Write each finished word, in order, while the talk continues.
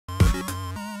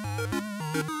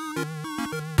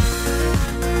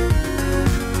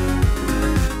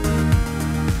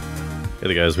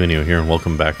Hey there guys, Minio here, and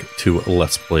welcome back to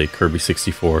Let's Play Kirby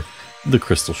 64, The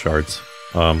Crystal Shards.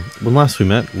 When last we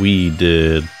met, we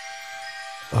did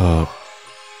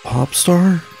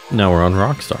Popstar? Now we're on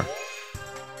Rockstar.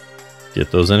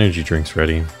 Get those energy drinks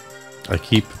ready. I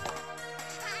keep...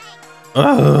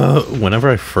 whenever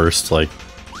I first,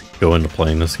 go into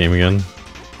playing this game again,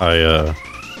 I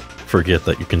forget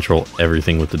that you control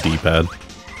everything with the D-pad,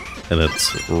 and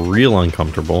it's real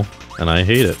uncomfortable, and I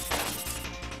hate it.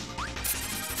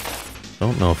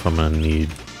 Don't know if I'm gonna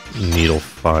need needle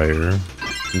fire.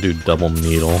 I can do double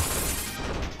needle.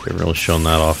 Haven't really shown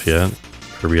that off yet.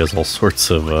 Kirby has all sorts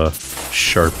of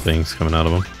sharp things coming out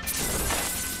of him.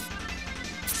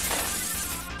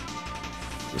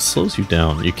 It slows you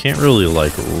down. You can't really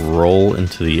roll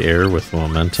into the air with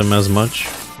momentum as much.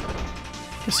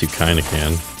 I guess you kind of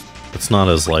can. It's not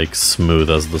as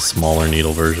smooth as the smaller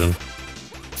needle version.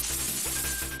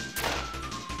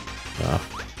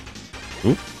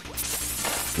 Oop.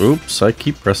 Oops, I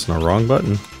keep pressing the wrong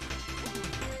button.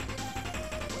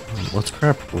 Let's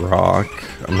grab rock.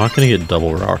 I'm not gonna get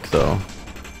double rock though.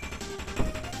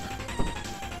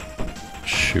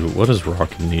 Shoot, what is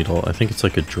rock and needle? I think it's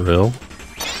like a drill.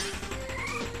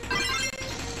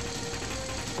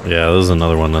 Yeah, this is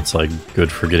another one that's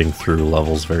good for getting through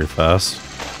levels very fast.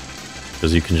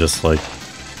 Because you can just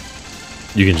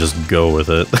go with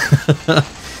it.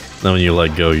 Then when you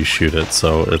let go, you shoot it,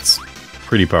 so it's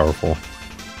pretty powerful.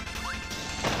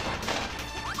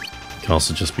 Can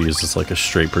also just be used as a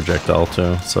straight projectile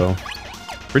too, so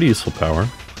pretty useful power.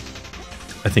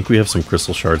 I think we have some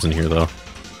crystal shards in here though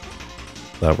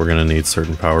that we're gonna need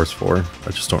certain powers for.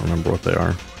 I just don't remember what they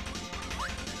are.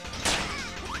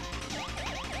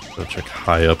 Go check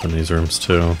high up in these rooms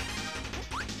too.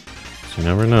 So you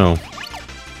never know.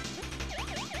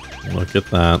 Look at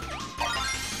that.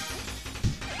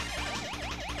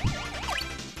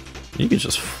 You can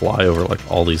just fly over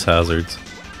all these hazards.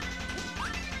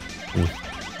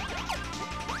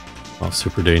 Oh,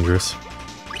 super dangerous.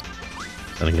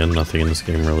 And again, nothing in this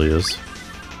game really is.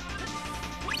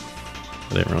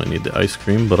 I didn't really need the ice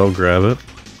cream, but I'll grab it.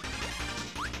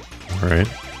 Alright.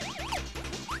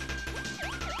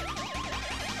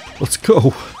 Let's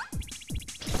go!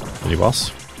 Mini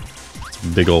boss. It's a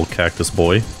big old cactus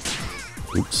boy.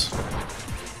 Oops.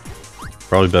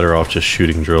 Probably better off just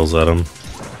shooting drills at him.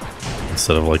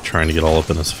 Instead of trying to get all up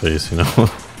in his face, you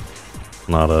know?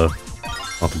 Not the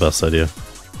best idea.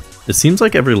 It seems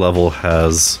like every level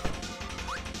has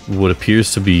what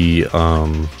appears to be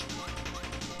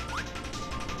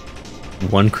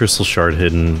one crystal shard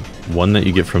hidden, one that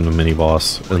you get from the mini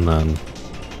boss, and then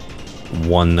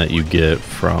one that you get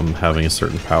from having a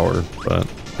certain power, but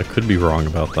I could be wrong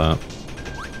about that.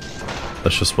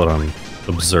 That's just what I'm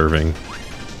observing.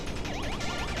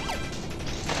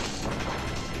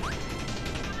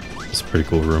 It's a pretty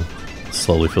cool room. It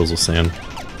slowly fills with sand.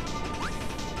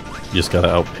 You just gotta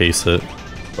outpace it,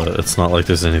 but it's not like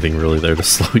there's anything really there to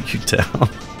slow you down.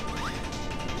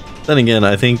 Then again,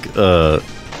 I think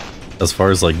as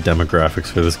far as demographics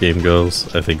for this game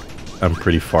goes, I think I'm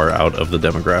pretty far out of the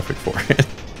demographic for it.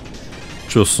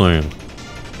 Just saying.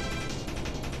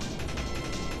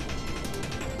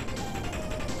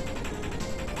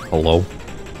 Hello?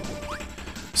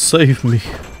 Save me.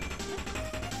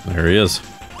 There he is.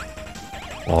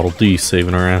 Waddle Dee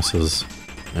saving our asses,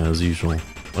 as usual.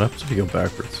 What happens if you go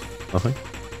backwards? Nothing?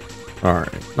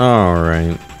 Alright,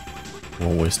 alright.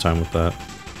 Won't waste time with that.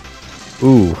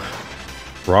 Ooh.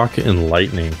 Rocket and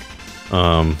lightning.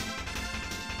 I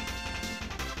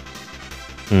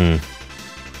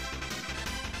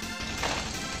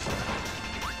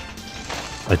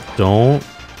don't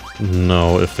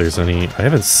know if there's any... I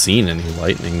haven't seen any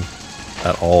lightning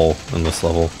at all in this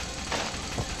level.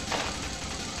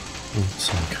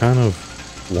 So I'm kind of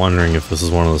wondering if this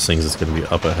is one of those things that's going to be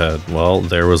up ahead. Well,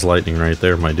 there was lightning right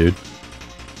there, my dude.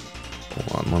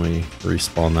 Hold on, let me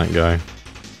respawn that guy.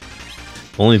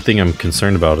 The only thing I'm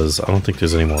concerned about is I don't think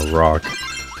there's any more rock.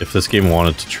 If this game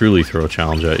wanted to truly throw a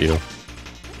challenge at you,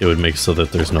 it would make so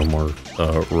that there's no more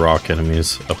rock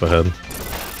enemies up ahead.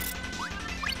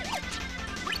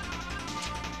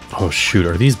 Oh shoot,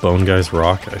 are these bone guys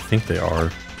rock? I think they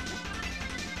are.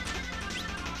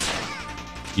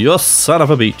 You son of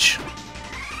a bitch!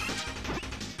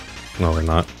 No, they're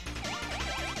not.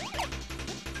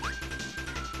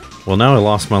 Well, now I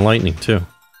lost my lightning, too.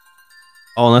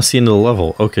 Oh, and that's the end of the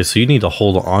level. Okay, so you need to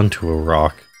hold on to a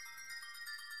rock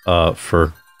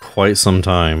for quite some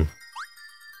time.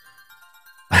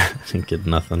 I didn't get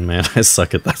nothing, man. I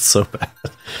suck at that so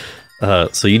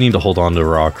bad. So you need to hold on to a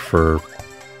rock for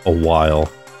a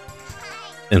while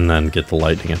and then get the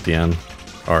lightning at the end.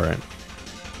 Alright.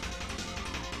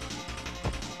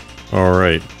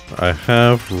 Alright, I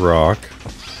have rock.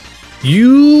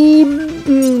 You...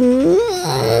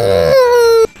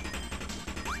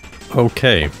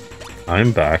 Okay,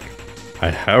 I'm back. I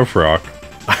have rock.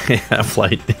 I have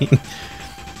lightning.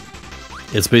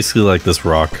 It's basically like this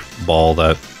rock ball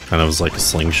that kind of is like a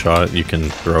slingshot. You can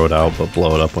throw it out but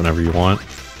blow it up whenever you want.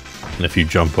 And if you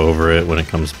jump over it, when it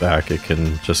comes back, it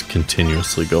can just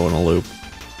continuously go in a loop.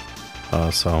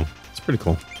 So, it's pretty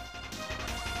cool.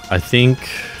 I think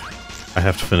I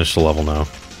have to finish the level now.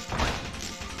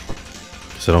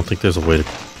 Because I don't think there's a way to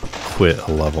quit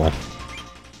a level.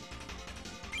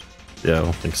 Yeah, I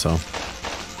don't think so.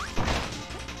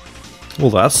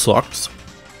 Well, that sucks.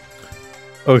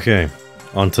 Okay,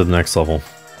 on to the next level.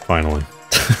 Finally.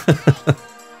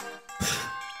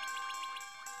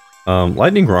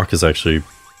 Lightning Rock is actually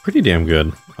pretty damn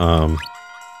good.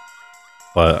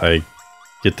 But I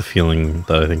get the feeling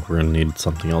that I think we're gonna need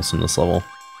something else in this level.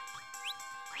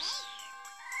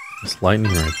 There's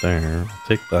lightning right there. I'll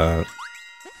take that.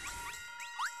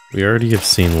 We already have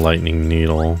seen Lightning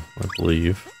Needle, I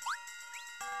believe.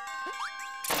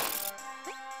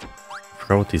 I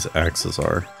forgot what these axes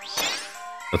are.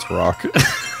 That's rock.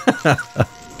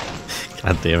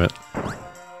 God damn it.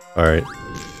 Alright.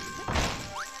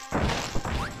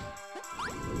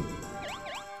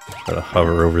 Try to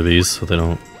hover over these so they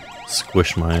don't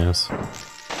squish my ass.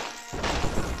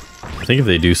 I think if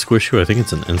they do squish you, I think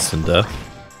it's an instant death.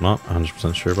 I'm not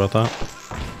 100% sure about that.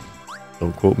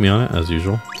 Don't quote me on it, as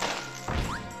usual.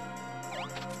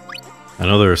 I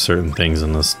know there are certain things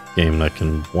in this game that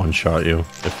can one-shot you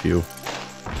if you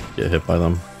get hit by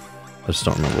them. I just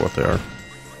don't remember what they are.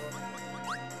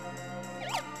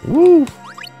 Woo!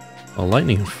 Well,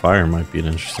 lightning and fire might be an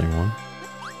interesting one.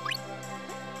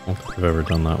 I don't think I've ever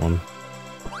done that one.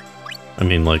 I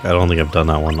mean, like, I don't think I've done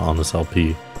that one on this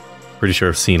LP. Pretty sure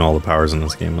I've seen all the powers in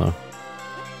this game, though.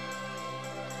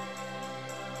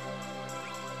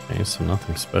 Okay, so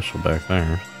nothing special back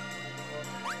there.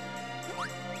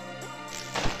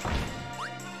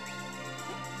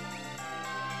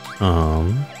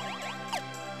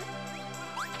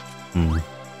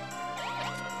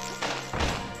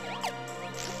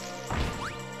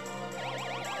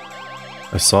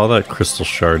 I saw that crystal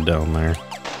shard down there.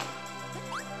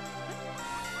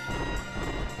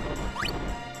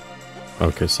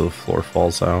 Okay, so the floor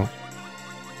falls out.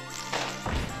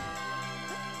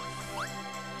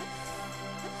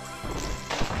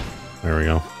 There we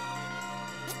go.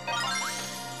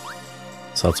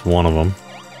 So that's one of them.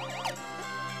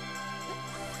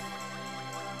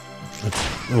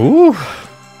 Ooh!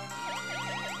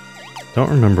 Don't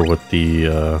remember what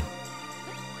the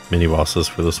mini boss is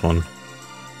for this one.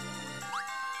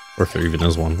 Or if there even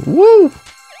is one. Woo!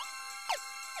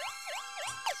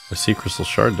 I see crystal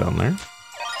shard down there.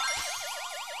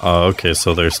 Okay,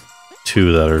 so there's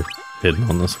two that are hidden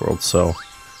on this world, so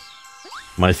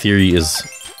my theory is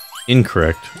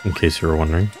incorrect, in case you were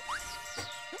wondering.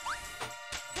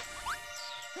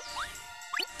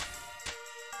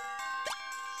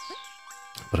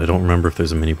 But I don't remember if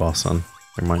there's a mini boss on.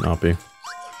 There might not be.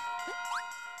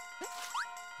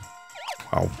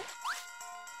 Wow.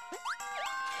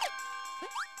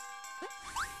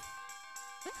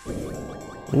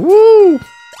 Woo!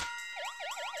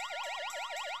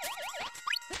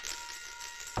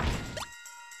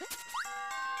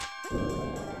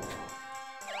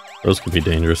 Those could be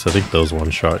dangerous. I think those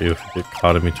one-shot you if you get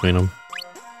caught in between them.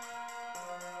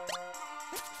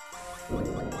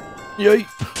 Yay!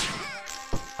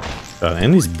 God,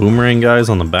 and these boomerang guys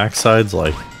on the backsides,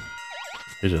 like,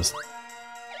 they just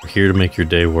are here to make your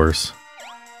day worse.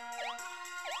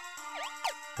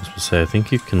 I was supposed to say, I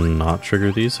think you can not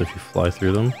trigger these if you fly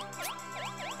through them.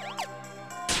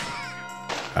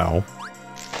 Ow.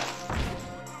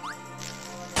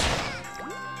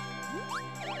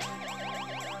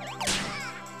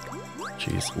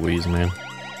 Jeez Louise, man.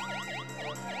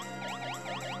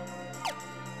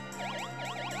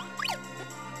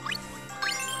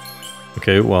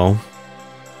 Okay, well,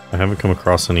 I haven't come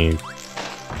across any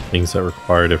things that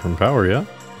require a different power yet.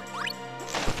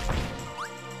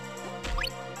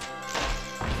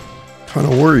 Kinda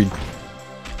worried.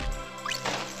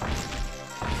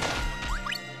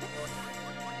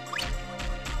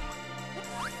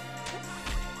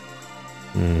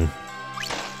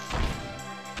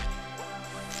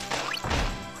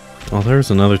 Well,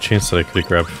 there's another chance that I could have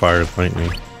grabbed fire and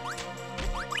lightning.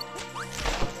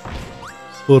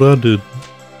 That's what I did.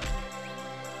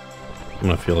 I'm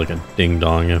gonna feel like a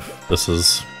ding-dong if this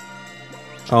is...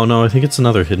 Oh no, I think it's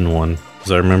another hidden one,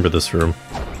 because I remember this room.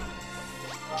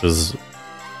 Because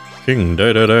King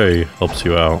Day Day Day helps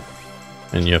you out,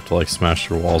 and you have to like smash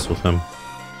through walls with him.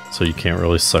 so you can't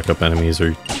really suck up enemies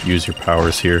or use your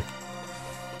powers here.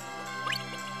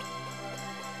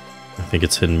 I think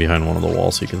it's hidden behind one of the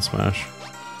walls you can smash.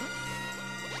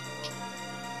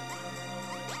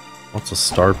 Lots of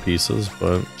star pieces,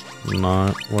 but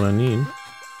not what I need.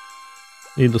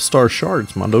 Need the star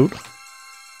shards, my dude.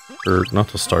 Or not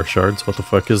the star shards. What the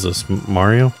fuck is this,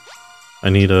 Mario? I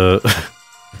need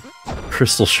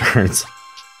crystal shards.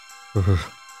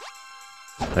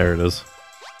 There it is.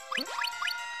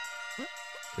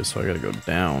 Okay, so I gotta go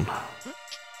down.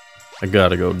 I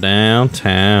gotta go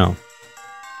downtown.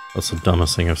 That's the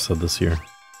dumbest thing I've said this year.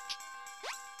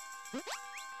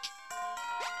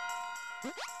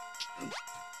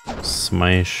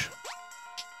 Smash.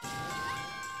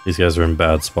 These guys are in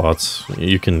bad spots.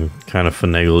 You can kind of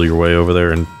finagle your way over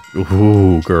there and...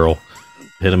 Ooh, girl.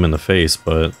 Hit him in the face,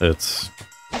 but it's...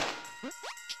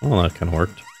 Well, that kind of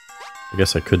worked. I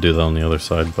guess I could do that on the other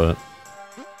side, but...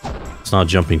 It's not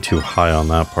jumping too high on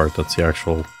that part. That's the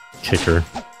actual kicker.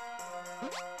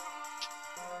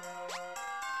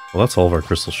 Well, that's all of our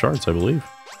crystal shards, I believe.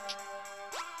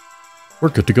 We're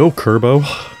good to go, Kirbo.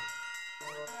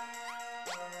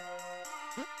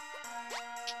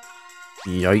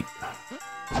 Yike.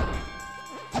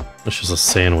 That's just a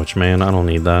sandwich, man. I don't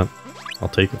need that. I'll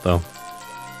take it, though.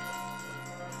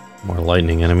 More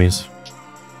lightning enemies.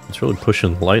 It's really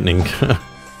pushing lightning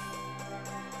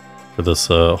for this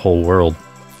whole world.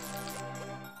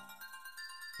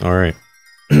 Alright.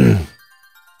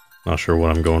 Not sure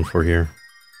what I'm going for here.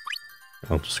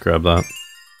 I'll just grab that.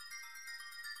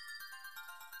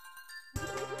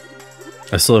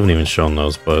 I still haven't even shown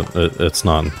those, but it's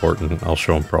not important. I'll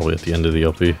show them probably at the end of the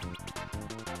LP.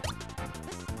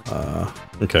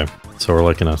 Okay, so we're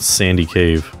like in a sandy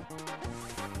cave.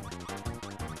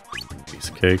 Piece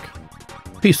of cake.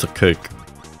 Piece of cake.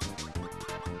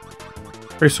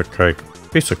 Piece of cake.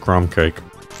 Piece of crumb cake.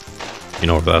 You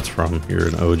know where that's from. You're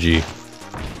an OG.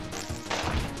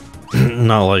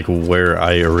 Not like where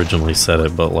I originally said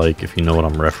it, but like if you know what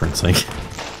I'm referencing.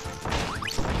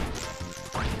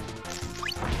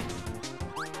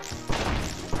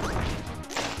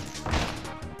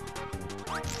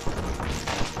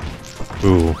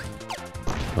 Ooh.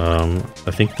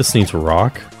 I think this needs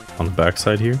rock on the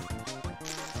backside here.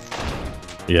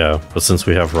 Yeah, but since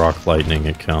we have rock lightning,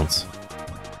 it counts.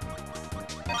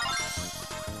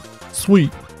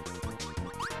 Sweet.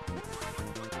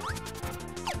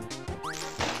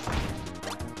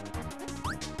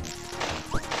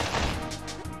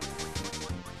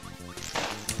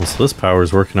 Well, so this power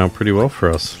is working out pretty well for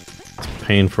us. It's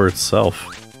paying for itself.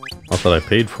 Not that I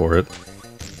paid for it.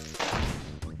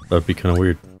 That'd be kind of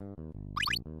weird.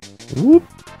 Whoop!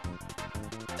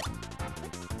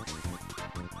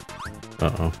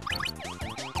 Uh-oh.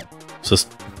 Is this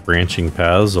branching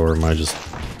paths, or am I just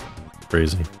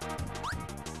crazy?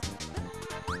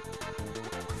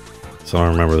 So I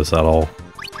don't remember this at all.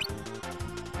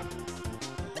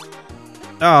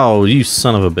 Oh, you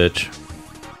son of a bitch.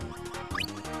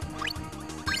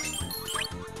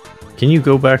 Can you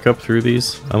go back up through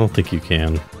these? I don't think you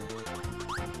can.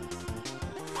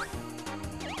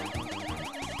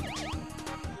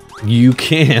 You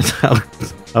can't!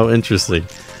 How interesting.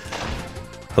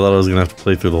 I thought I was gonna have to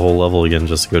play through the whole level again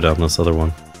just to go down this other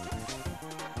one.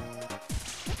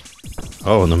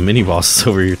 Oh, and the mini-boss is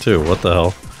over here too. What the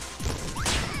hell?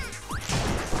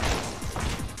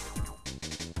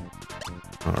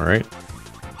 Alright.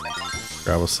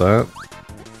 Grab us that.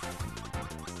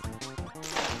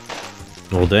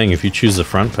 Well dang, if you choose the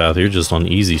front path, you're just on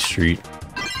easy street.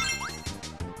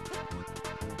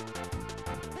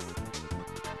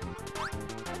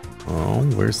 Oh,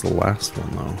 where's the last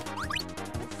one though?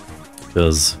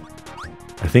 Because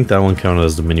I think that one counted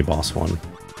as the mini-boss one.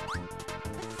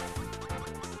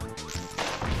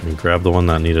 And grab the one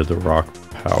that needed the rock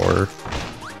power.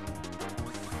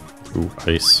 Ooh,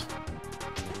 ice.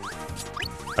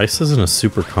 Ice isn't a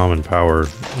super common power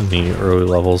in the early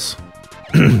levels.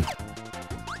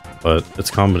 But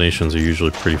its combinations are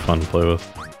usually pretty fun to play with.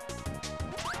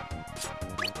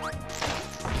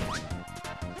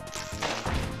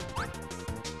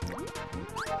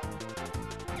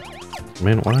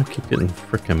 Man, why do I keep getting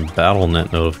frickin'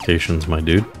 BattleNet notifications, my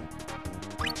dude?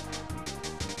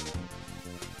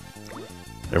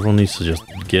 Everyone needs to just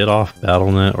get off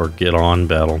BattleNet or get on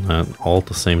BattleNet all at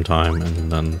the same time,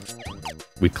 and then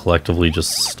we collectively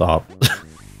just stop.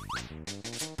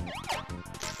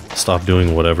 Stop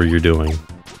doing whatever you're doing.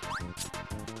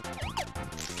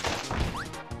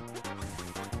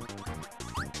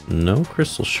 No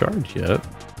crystal shard yet.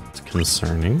 It's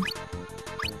concerning.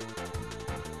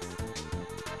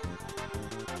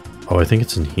 Oh, I think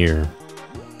it's in here.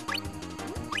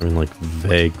 I mean, like,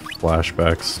 vague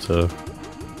flashbacks to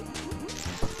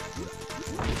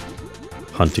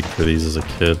hunting for these as a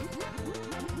kid.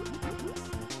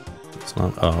 It's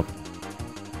not up.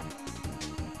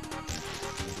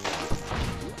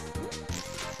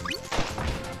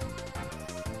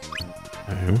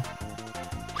 Okay.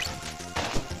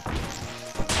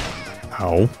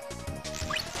 Ow.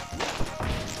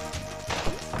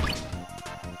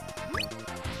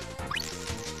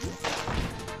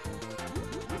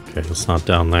 Okay, it's not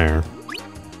down there.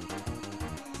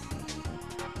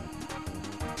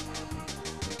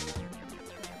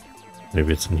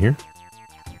 Maybe it's in here?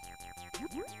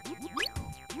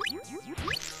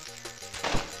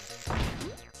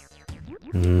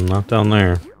 Not down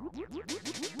there.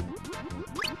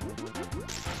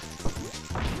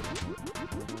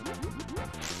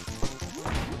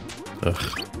 Ugh.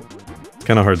 It's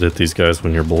kind of hard to hit these guys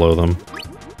when you're below them.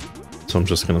 So I'm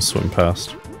just gonna swim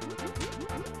past.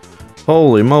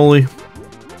 Holy moly!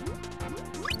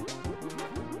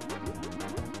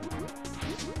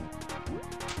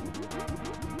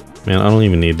 Man, I don't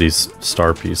even need these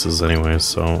star pieces anyway,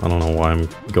 so I don't know why I'm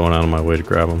going out of my way to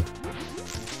grab them.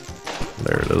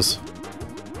 There it is.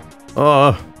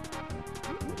 I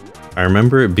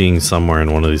remember it being somewhere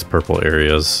in one of these purple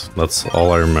areas. That's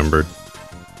all I remembered.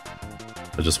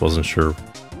 I just wasn't sure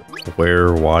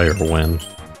where, why, or when.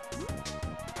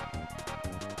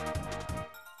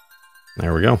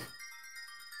 There we go.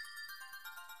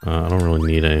 I don't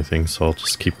really need anything, so I'll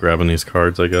just keep grabbing these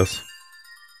cards, I guess.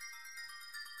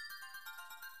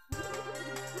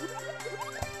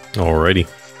 Alrighty.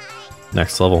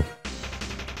 Next level.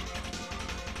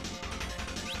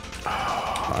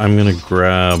 I'm gonna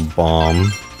grab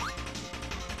Bomb.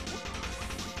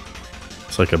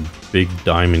 It's like a big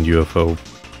diamond UFO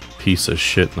piece of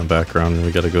shit in the background, and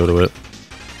we gotta go to it.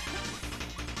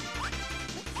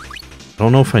 I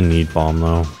don't know if I need Bomb,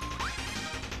 though.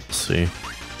 Let's see.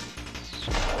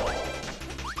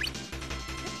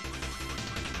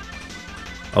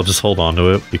 I'll just hold on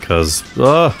to it, because...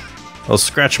 I was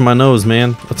scratching my nose,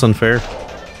 man. That's unfair.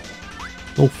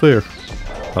 No fair.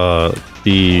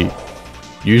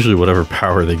 Usually whatever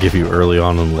power they give you early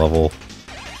on in the level,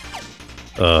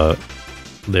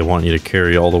 they want you to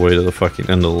carry all the way to the fucking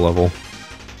end of the level.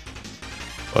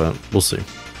 But we'll see.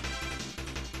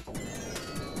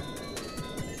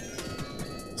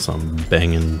 Some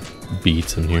banging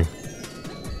beats in here.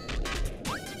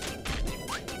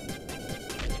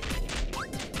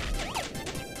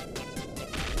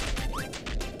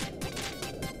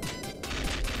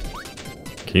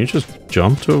 Can you just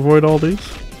jump to avoid all these?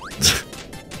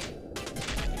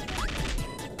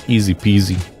 Easy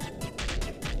peasy.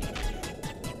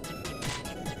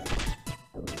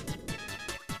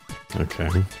 Okay.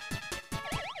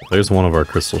 There's one of our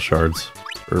crystal shards.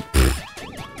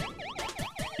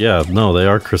 Yeah, no, they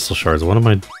are crystal shards. What am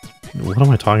I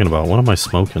talking about? What am I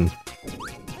smoking?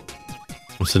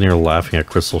 I'm sitting here laughing at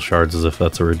crystal shards as if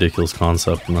that's a ridiculous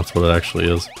concept, and that's what it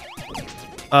actually is.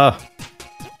 Alright,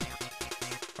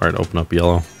 open up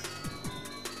yellow.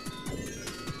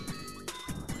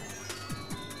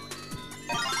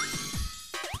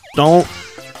 Don't!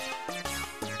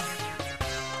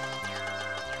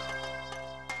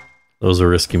 That was a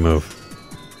risky move.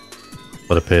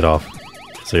 But it paid off.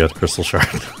 So I got the crystal shard.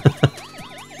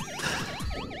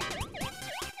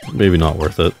 Maybe not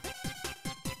worth it.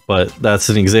 But that's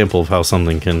an example of how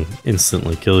something can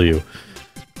instantly kill you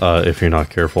if you're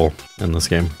not careful in this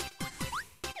game.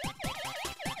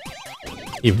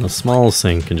 Even the smallest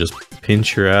thing can just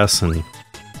pinch your ass and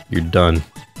you're done.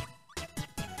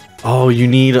 Oh, you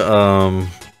need, I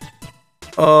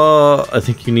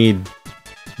think you need...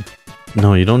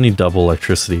 No, you don't need double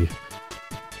electricity.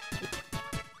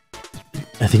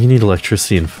 I think you need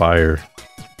electricity and fire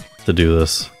to do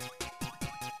this.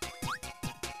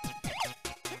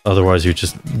 Otherwise, you're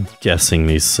just guessing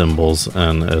these symbols,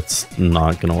 and it's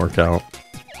not gonna work out.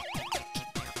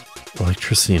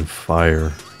 Electricity and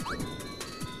fire.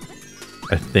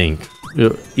 I think.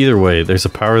 Either way, there's a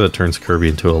power that turns Kirby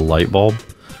into a light bulb.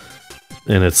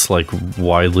 And it's like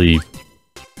widely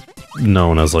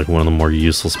known as like one of the more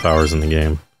useless powers in the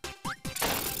game.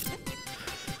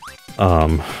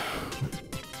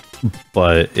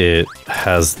 But it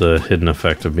has the hidden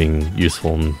effect of being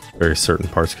useful in very certain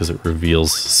parts because it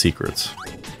reveals secrets.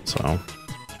 So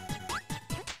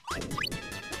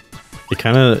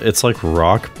it's like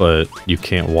rock, but you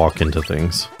can't walk into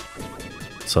things.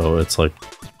 So it's like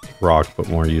rock, but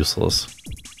more useless.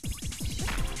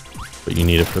 But you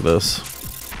need it for this.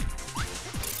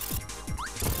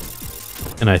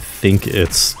 And I think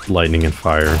it's lightning and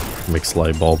fire makes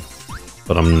light bulb,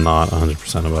 but I'm not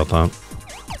 100% about that.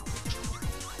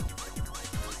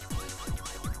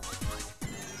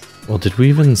 did we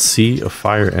even see a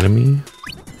fire enemy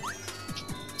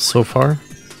so far?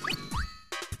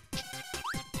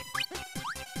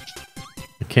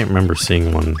 I can't remember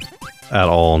seeing one at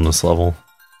all on this level.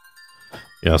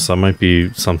 Yeah, so that might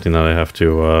be something that I have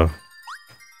to,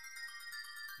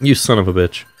 you son of a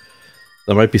bitch.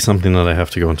 That might be something that I have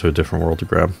to go into a different world to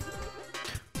grab.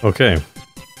 Okay.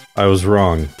 I was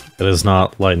wrong. It is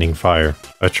not lightning fire.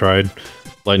 I tried.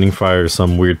 Lightning fire is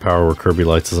some weird power where Kirby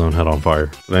lights his own head on fire.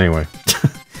 But anyway.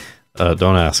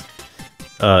 Don't ask.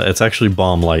 It's actually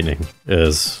bomb lightning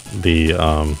is the,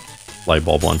 light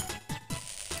bulb one.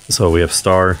 So we have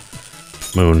star,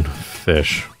 moon,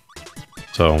 fish.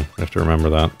 So, I have to remember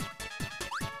that.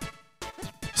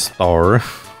 Star,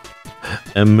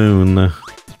 a moon,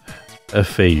 a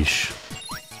fish.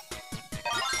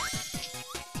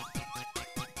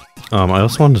 I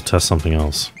also wanted to test something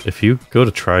else. If you go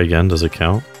to try again, does it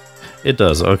count? It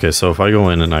does. Okay, so if I go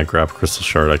in and I grab crystal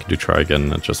shard, I can do try again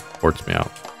and it just ports me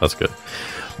out. That's good.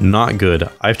 Not good.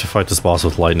 I have to fight this boss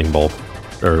with lightning bulb.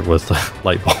 Or with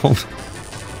light bulb.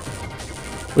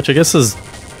 Which I guess is...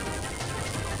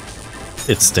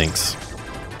 It stinks.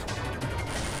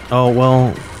 Oh,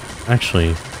 well... Actually...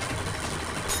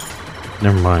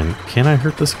 Never mind. Can I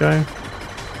hurt this guy?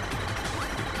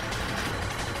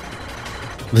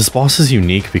 This boss is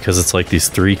unique because it's like these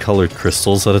 3 colored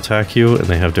crystals that attack you, and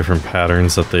they have different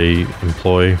patterns that they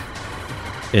employ.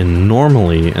 And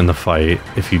normally in the fight,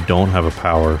 if you don't have a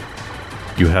power,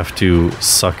 you have to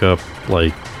suck up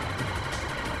like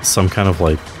some kind of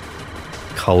like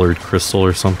colored crystal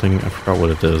or something. I forgot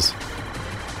what it is.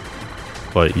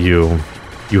 But you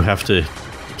have to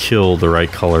kill the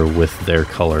right color with their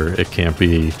color. It can't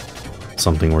be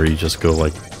something where you just go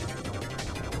like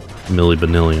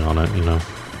milli-vanilli on it, you know?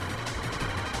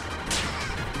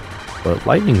 But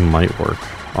lightning might work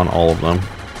on all of them.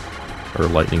 Or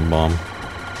lightning bomb.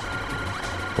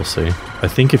 We'll see. I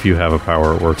think if you have a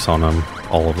power, it works on them,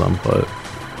 all of them, but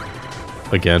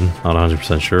again, not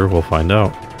 100% sure. We'll find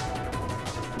out.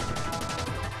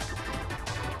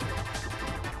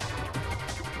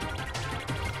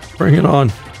 Bring it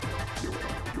on.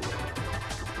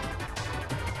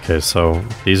 Okay, so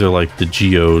these are like the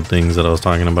geode things that I was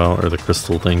talking about, or the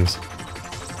crystal things.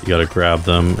 You gotta grab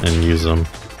them and use them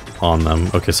on them.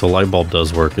 Okay, so light bulb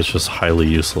does work. It's just highly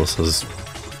useless, as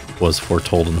was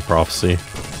foretold in the prophecy.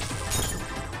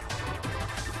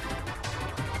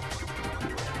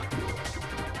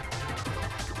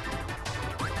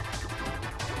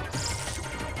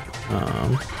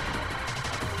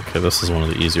 Okay, this is one of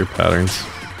the easier patterns.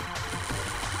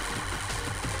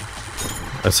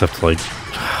 I just have to like...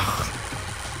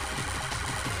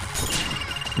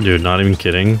 Dude, not even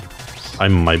kidding. I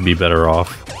might be better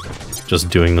off just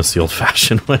doing this the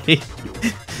old-fashioned way.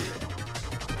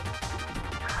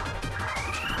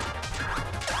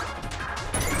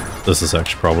 This is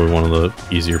actually probably one of the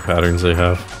easier patterns they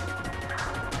have.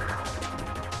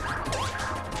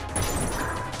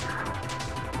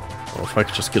 Oh, if I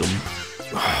could just get them...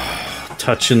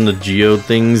 Touching the geode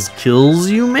things kills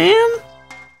you, man?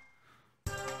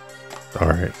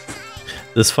 Alright.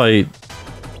 This fight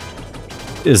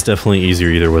is definitely easier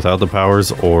either without the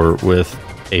powers or with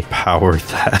a power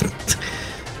that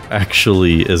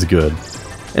actually is good.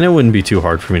 And it wouldn't be too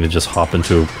hard for me to just hop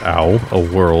into, a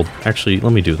world. Actually,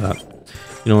 let me do that.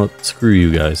 You know what? Screw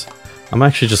you guys. I'm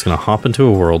actually just gonna hop into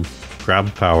a world, grab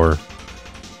the power.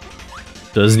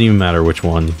 Doesn't even matter which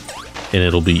one, and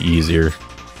it'll be easier.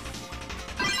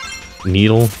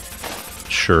 Needle?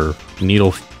 Sure.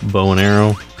 Needle, bow and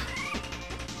arrow?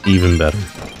 Even better.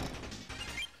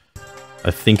 I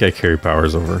think I carry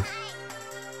powers over.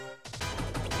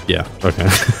 Yeah, okay.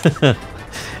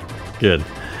 Good.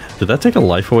 Did that take a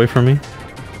life away from me?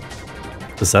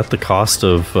 Is that the cost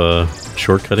of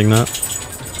shortcutting that?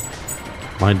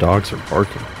 My dogs are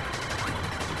barking.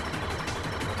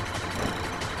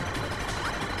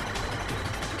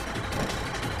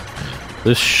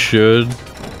 This should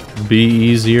be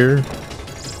easier.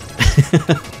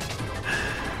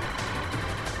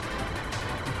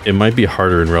 It might be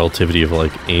harder in relativity of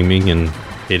like aiming and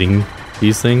hitting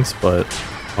these things, but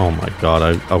oh my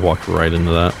god, I walked right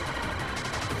into that.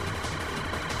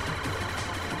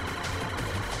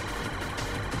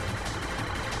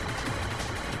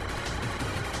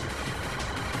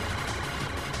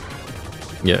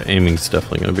 Yeah, aiming's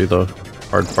definitely going to be the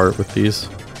hard part with these.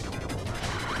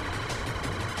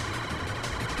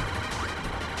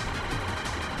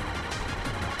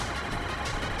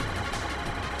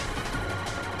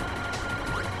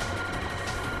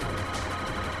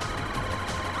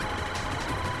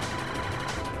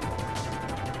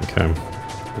 Okay,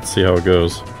 let's see how it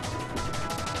goes.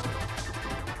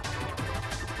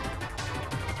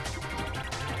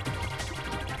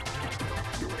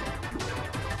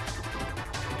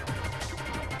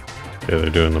 Okay, they're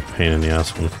doing the pain in the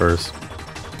ass one first.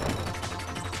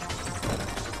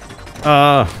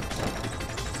 Ah!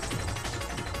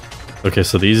 Okay,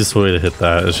 so the easiest way to hit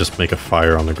that is just make a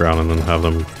fire on the ground and then have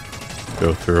them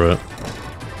go through it.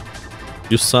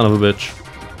 You son of a bitch.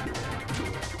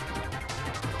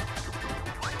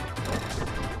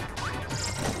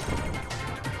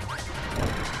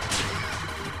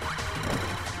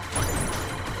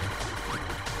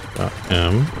 Got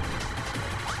him.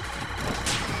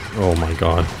 Oh my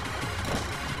god.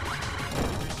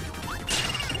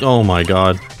 Oh my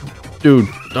god. Dude,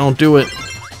 don't do it.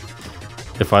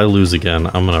 If I lose again,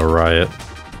 I'm gonna riot.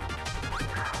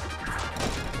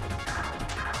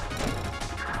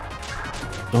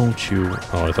 Don't you...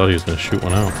 Oh, I thought he was gonna shoot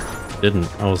one out. Didn't.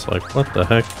 I was like, what the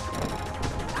heck?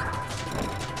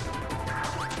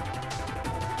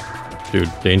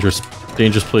 Dude, dangerous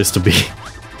place to be.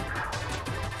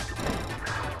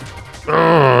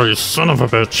 Oh, you son of a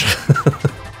bitch.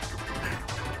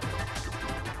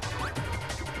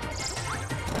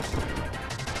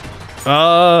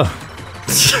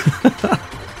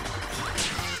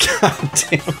 God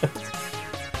damn it.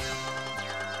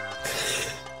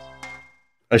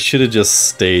 I should have just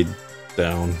stayed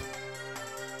down.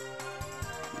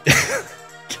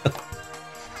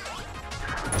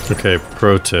 Okay,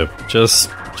 pro tip. Just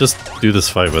do this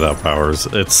fight without powers.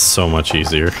 It's so much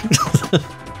easier.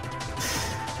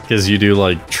 Because you do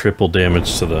like triple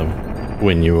damage to them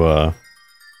when you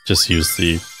just use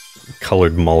the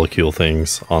colored molecule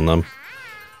things on them.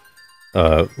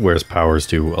 Whereas powers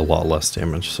do a lot less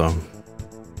damage, so...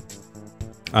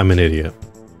 I'm an idiot.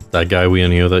 That guy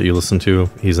Weoneo that you listen to,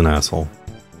 he's an asshole.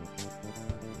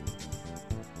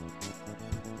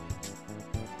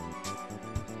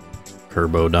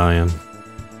 Kirbo dying.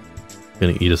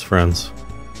 Gonna eat his friends.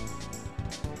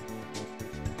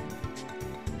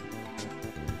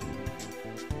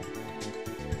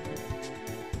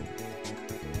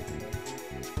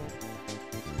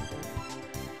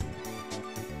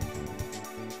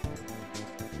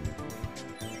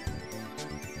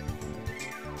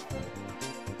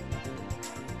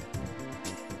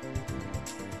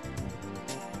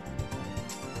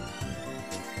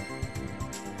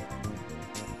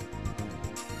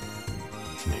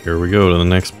 Here we go to the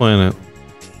next planet.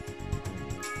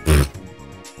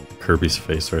 Kirby's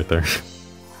face right there.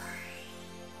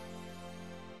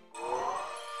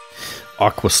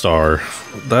 Aquastar.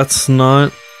 That's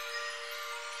not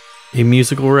a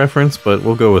musical reference, but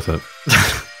we'll go with it.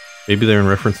 Maybe they're in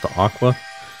reference to Aqua?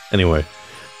 Anyway,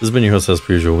 this has been your host, as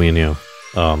per usual, Weoneo,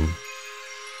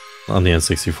 on the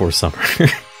N64 Summer.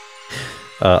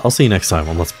 I'll see you next time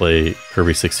on Let's Play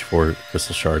Kirby 64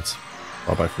 Crystal Shards.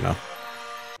 Bye-bye for now.